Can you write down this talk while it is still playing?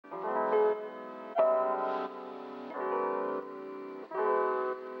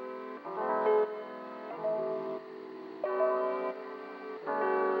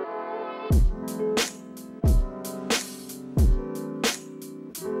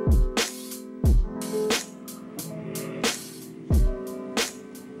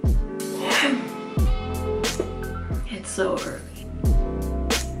so early.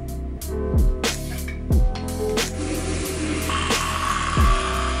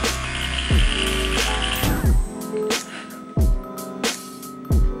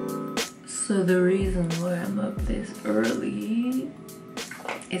 So the reason why I'm up this early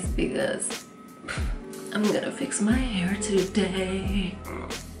is because I'm gonna fix my hair today.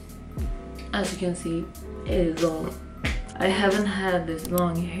 As you can see, it is long. I haven't had this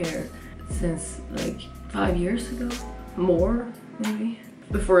long hair since like 5 years ago, more maybe.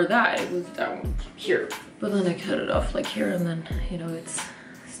 Before that it was down here, but then I cut it off like here, and then, you know, it's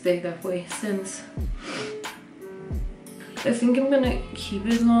stayed that way since. I think I'm gonna keep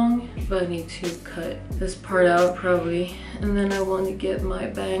it long, but I need to cut this part out probably. And then I want to get my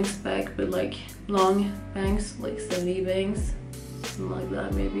bangs back, but like long bangs, like 70 bangs, something like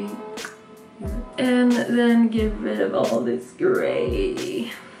that maybe. Yeah. And then get rid of all this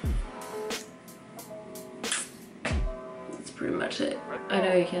gray. That's pretty much it. I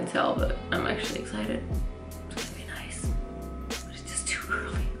know you can't tell, but I'm actually excited. It's gonna be nice, but it's just too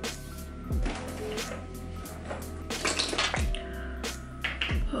early.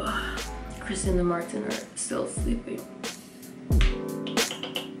 Kristen and Martin are still sleeping.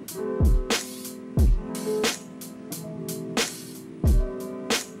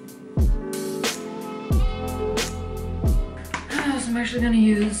 So I'm actually gonna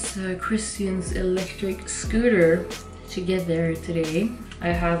use Christian's electric scooter to get there today. I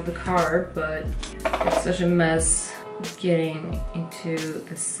have the car, but it's such a mess getting into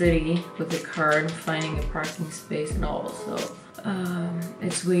the city with the car and finding a parking space and all, so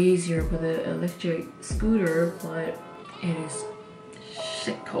it's way easier with the electric scooter, but it is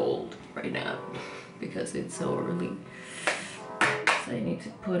shit cold right now because it's so early. So I need to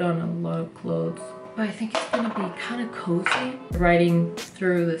put on a lot of clothes. But I think it's gonna be kind of cozy. Riding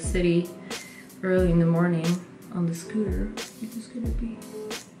through the city early in the morning on the scooter, it's just gonna be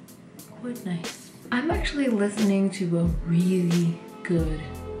quite nice. I'm actually listening to a really good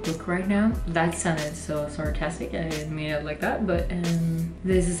book right now. That sounded so sarcastic, I didn't mean it like that, but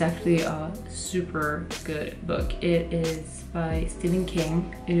this is actually a super good book. It is by Stephen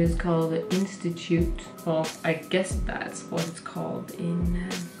King. It is called The Institute. Well, I guess that's what it's called in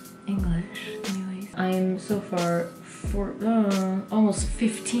English anyways. I'm so far for almost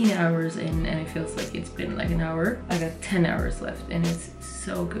 15 hours in, and it feels like it's been like an hour. I got 10 hours left and it's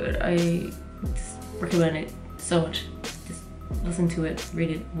so good. I just recommend it so much. Just listen to it, read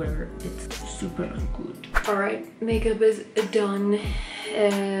it, whatever. It's super good. All right, makeup is done.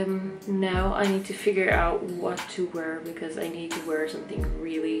 Now I need to figure out what to wear because I need to wear something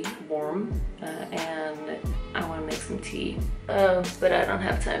really warm and I want to make some tea. But I don't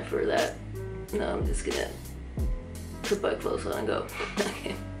have time for that. No, I'm just gonna put my clothes on and go.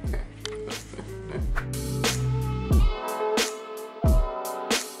 Okay.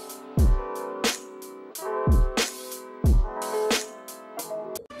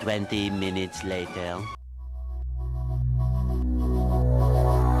 20 minutes later.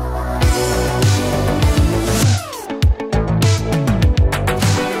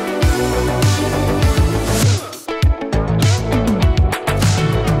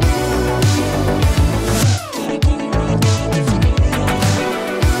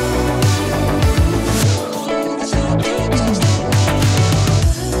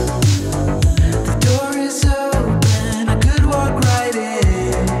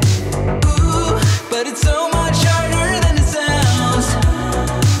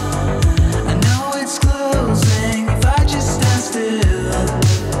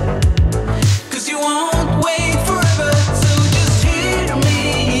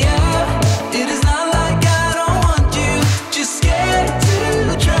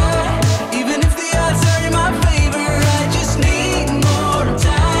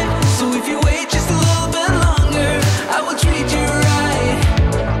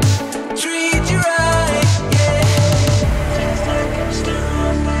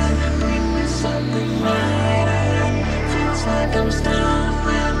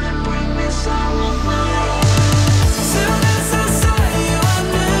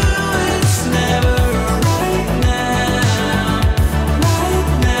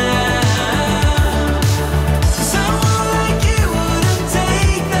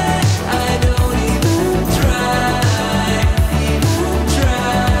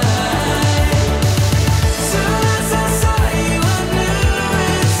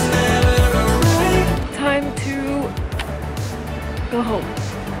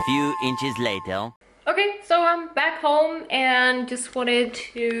 Inches later. Okay, so I'm back home and just wanted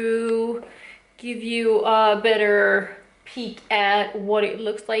to give you a better peek at what it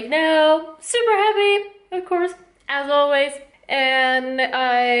looks like now. Super happy, of course, as always, and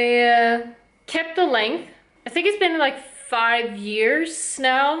I kept the length. I think it's been like 5 years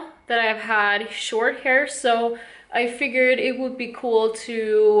now that I've had short hair, so I figured it would be cool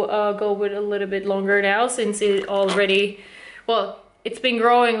to go with a little bit longer now, since it already, well, it's been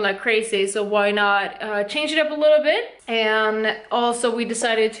growing like crazy, so why not change it up a little bit. And also we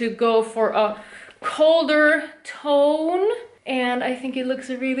decided to go for a colder tone, and I think it looks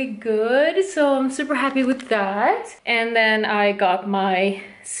really good, so I'm super happy with that. And then I got my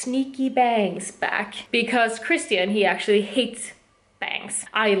sneaky bangs back, because Christian, he actually hates bangs.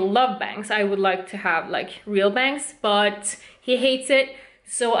 I love bangs. I would like to have like real bangs, but he hates it,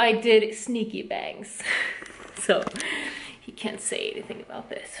 so I did sneaky bangs. So he can't say anything about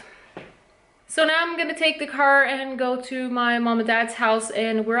this. So now I'm gonna take the car and go to my mom and dad's house,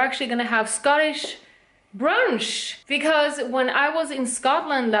 and we're actually gonna have Scottish brunch, because when I was in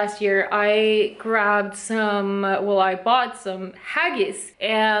Scotland last year, I grabbed some, well, I bought some haggis,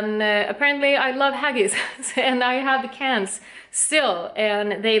 and apparently I love haggis and I have the cans still,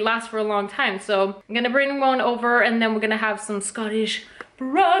 and they last for a long time, so I'm gonna bring one over, and then we're gonna have some Scottish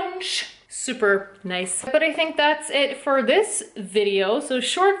brunch. Super nice. But I think that's it for this video. So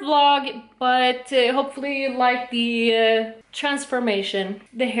short vlog, but hopefully you like the transformation,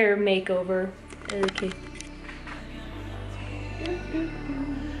 the hair makeover. Okay.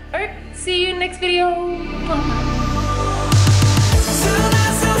 Alright, see you next video. Bye.